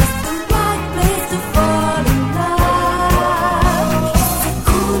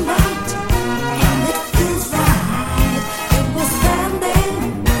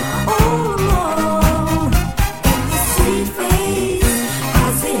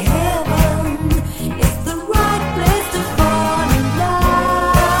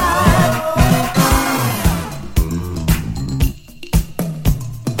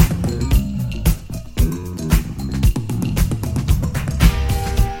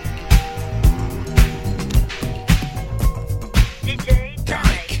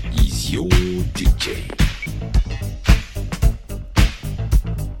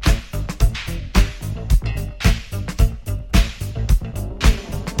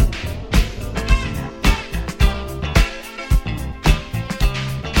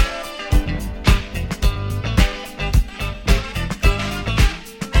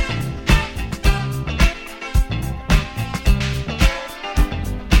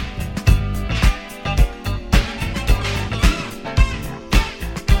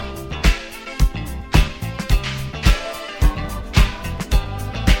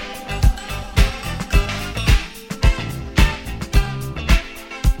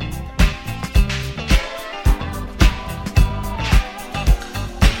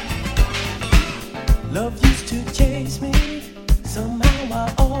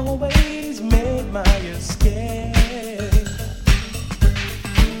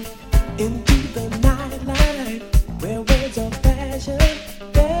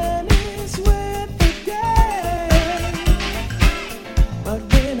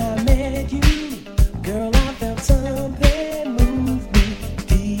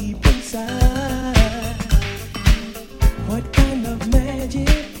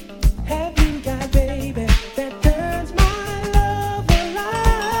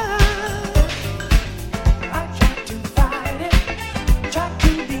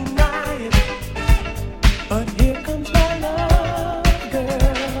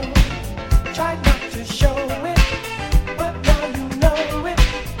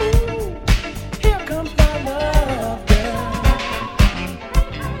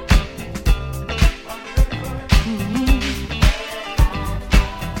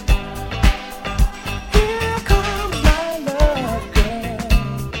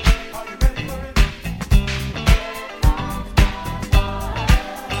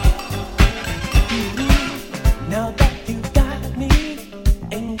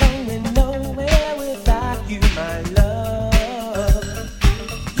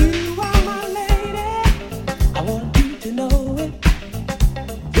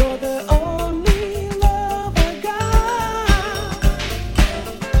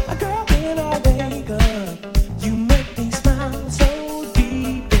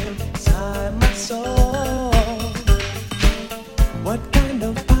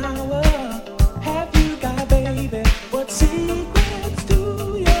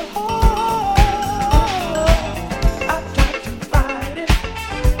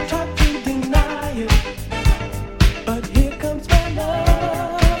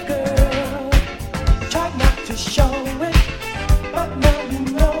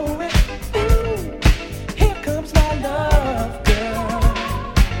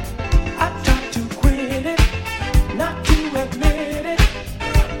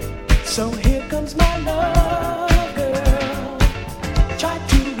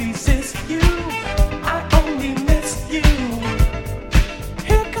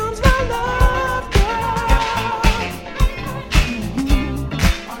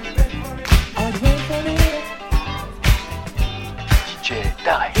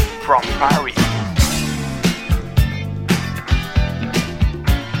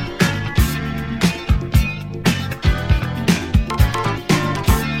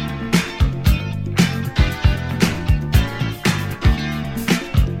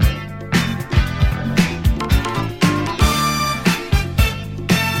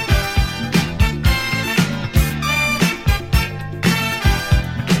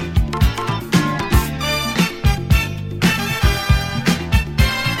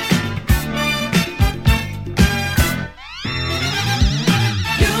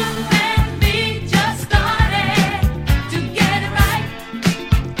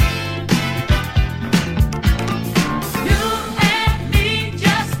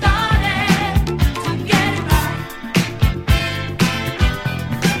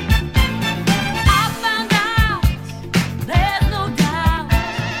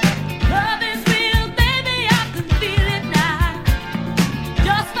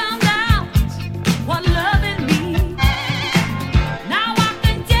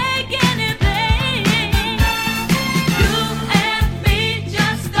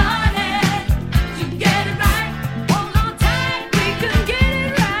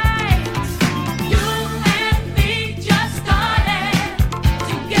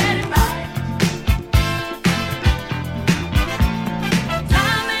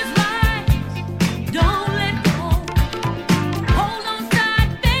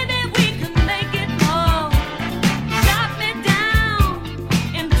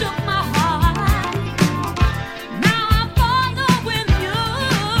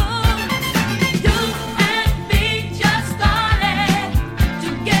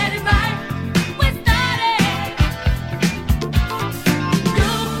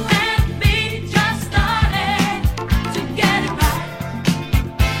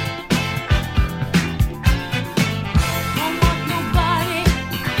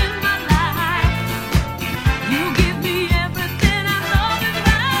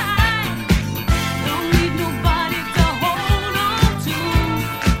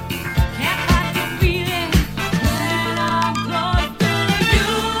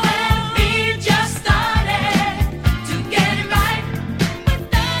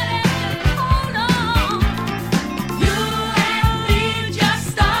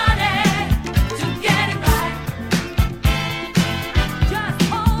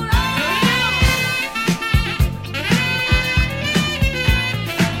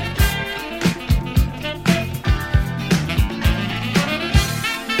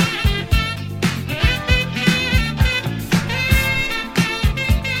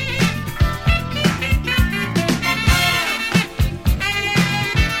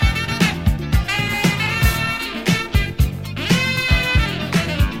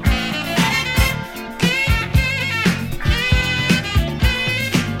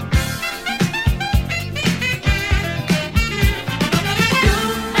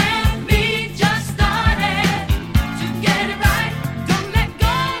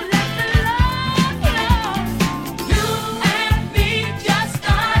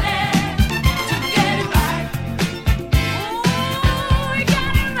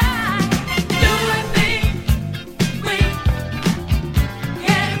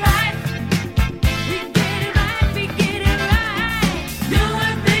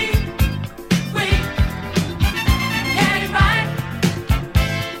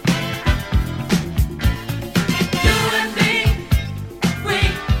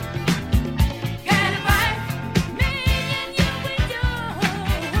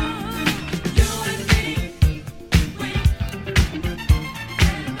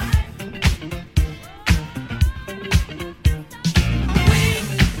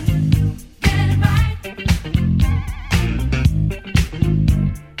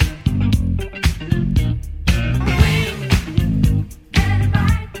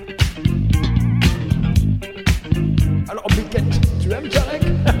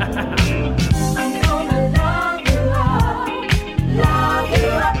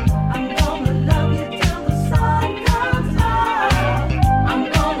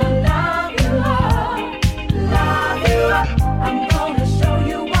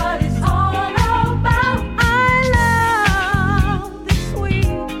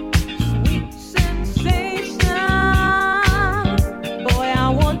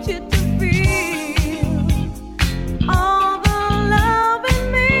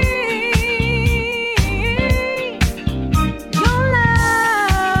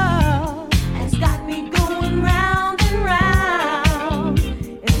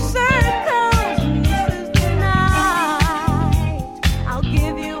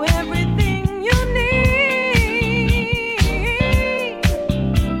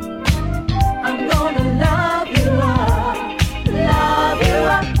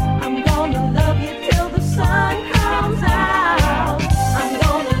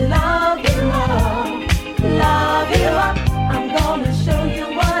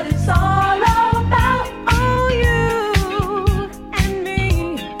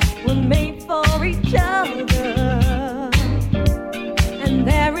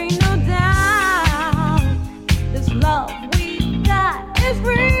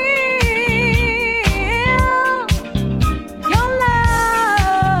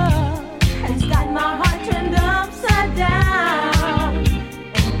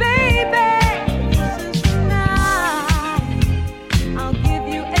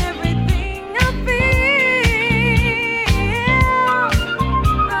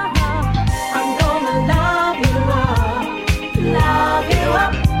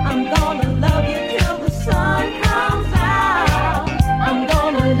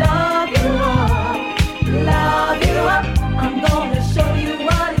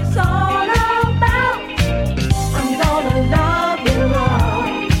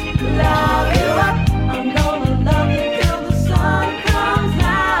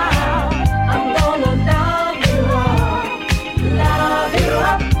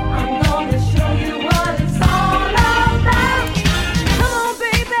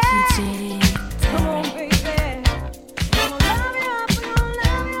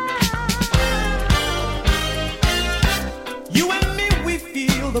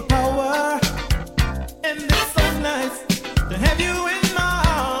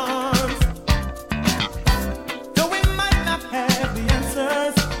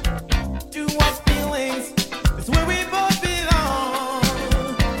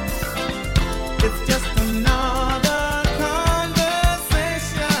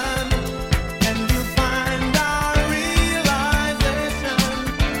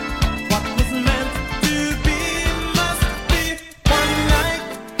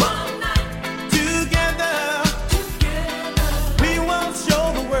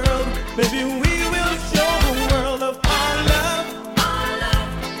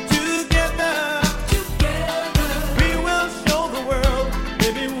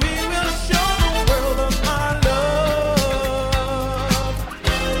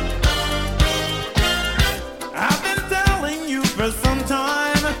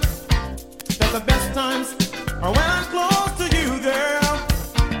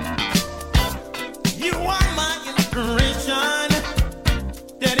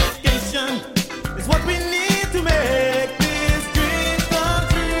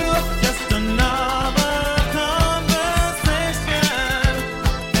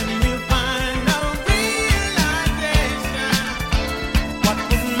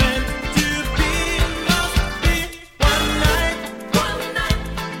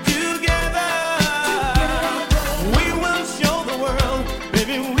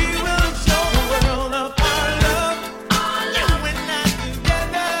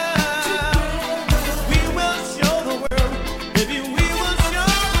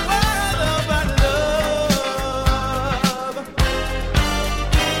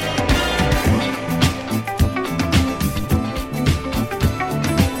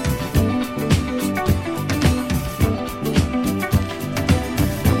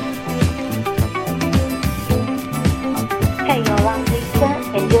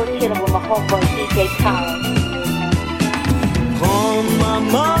homeboy DJ Tyler. Grand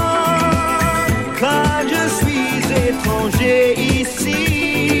maman, car je suis étranger ici,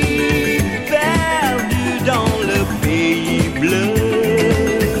 perdu dans le pays bleu,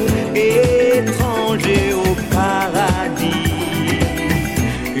 étranger au paradis.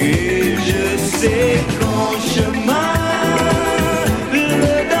 Et je sais qu'en chemin,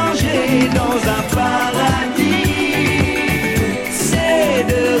 le danger dans un paradis, c'est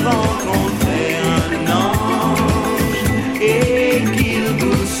de rencontrer un ange.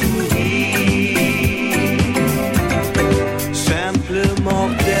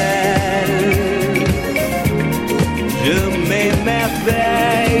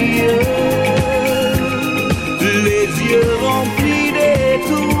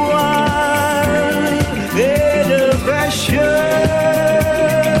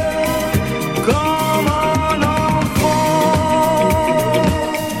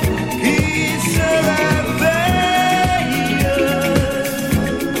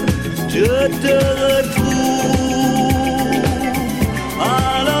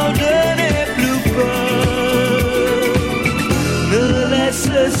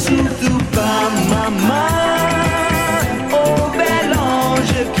 laisse surtout pas ma main, oh bel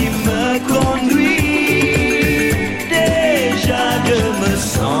ange qui me conduit. Déjà je me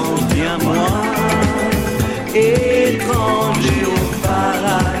sens bien moi, étranger au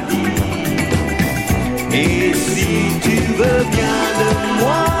paradis. Et si tu veux bien de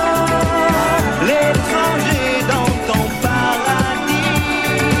moi, l'étranger dans ton paradis,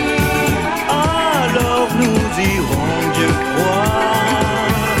 alors nous irons, je crois,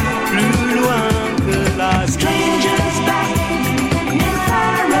 plus loin que la vie. Strangers back in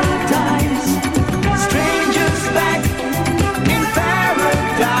paradise. Strangers back in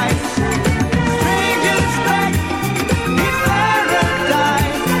paradise. Strangers back in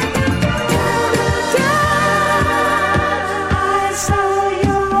paradise. I saw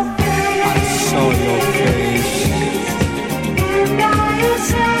your face. I saw your face. And I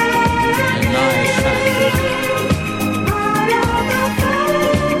sang. And I sang.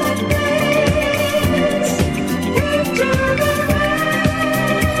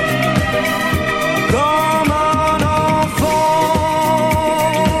 Comme un enfant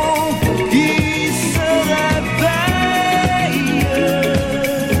qui se réveille,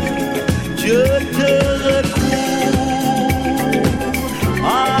 je te retrouve,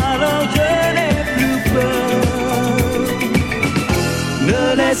 alors je n'ai plus peur. Ne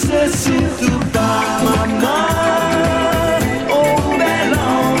laisse surtout pas ma main, oh bel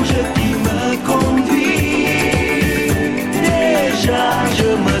ange qui me conduit. Déjà je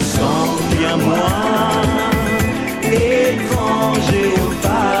me sens bien moi, étranger au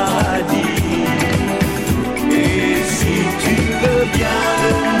paradis. Et si tu veux bien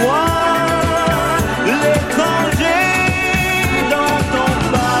de moi, l'étranger dans ton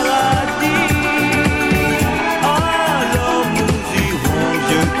paradis, alors nous irons,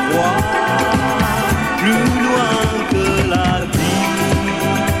 je crois, plus loin que la vie.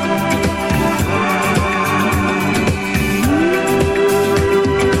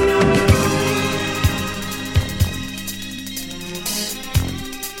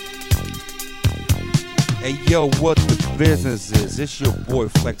 Hey yo, what the business is? It's your boy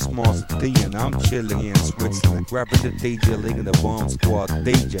Flex Monster D, and I'm chilling here in Switzerland, grabbing the DJ, leading the Bomb Squad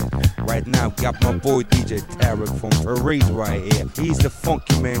DJ. Right now, got my boy DJ Tarek from Paris right here. He's the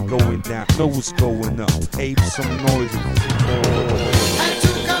funky man going down. Know what's going up? Ape some noise.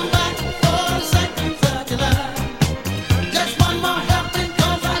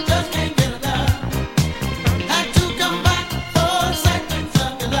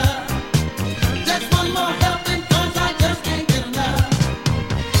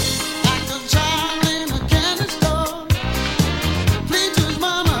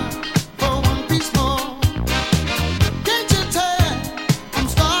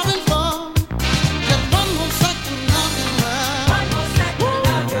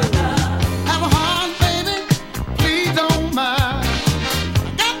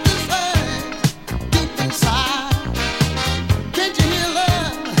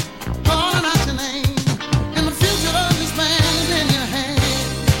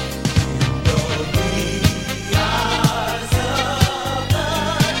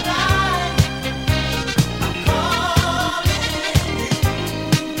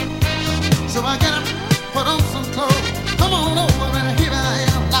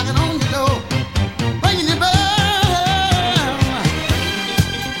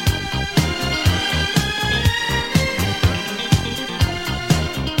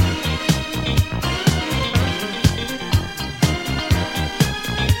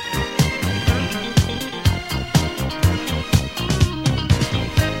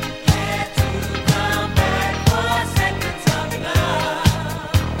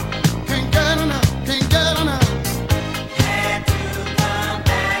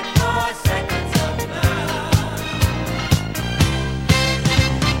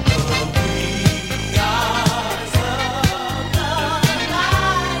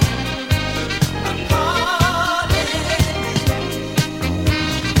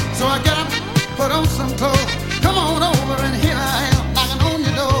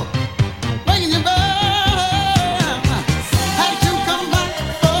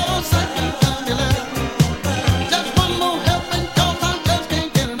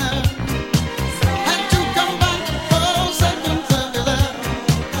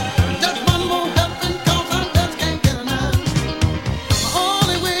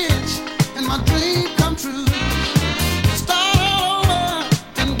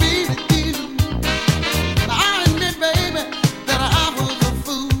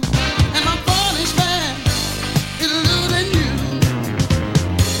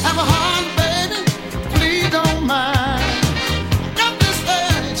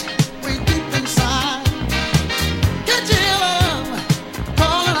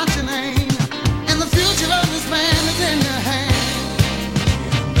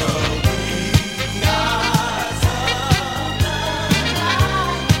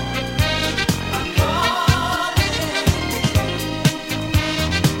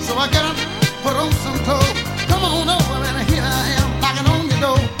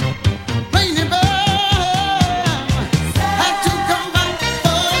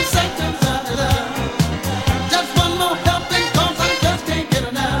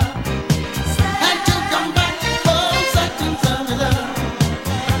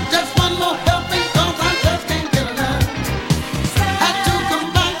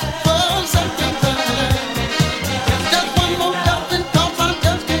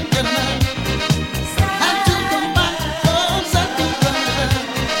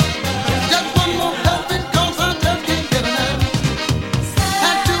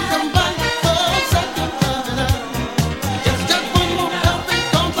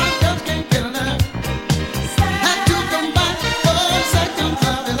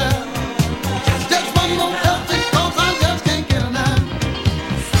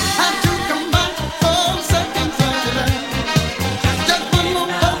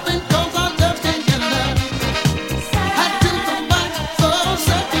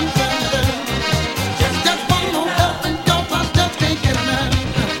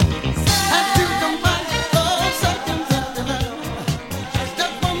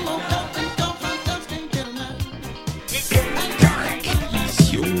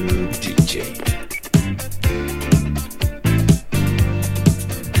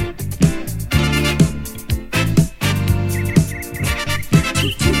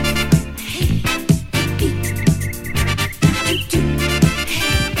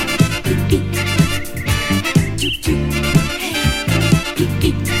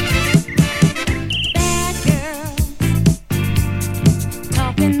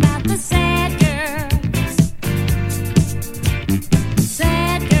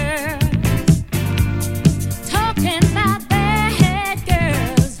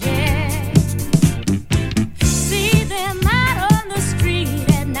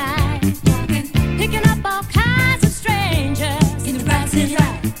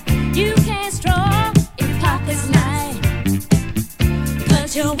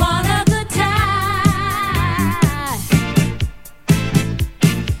 you want a good time?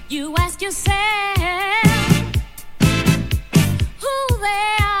 You ask yourself who they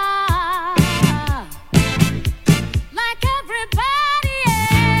are. Like everybody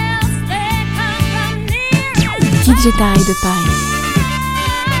else, they come from near and DJ Tarek de Paris.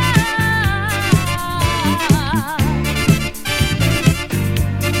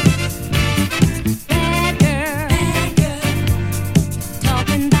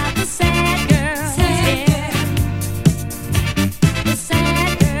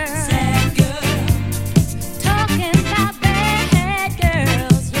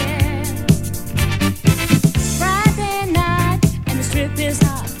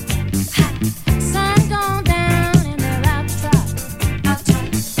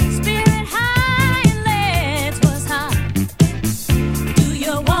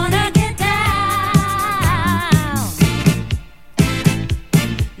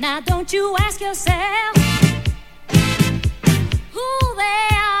 Now don't you ask yourself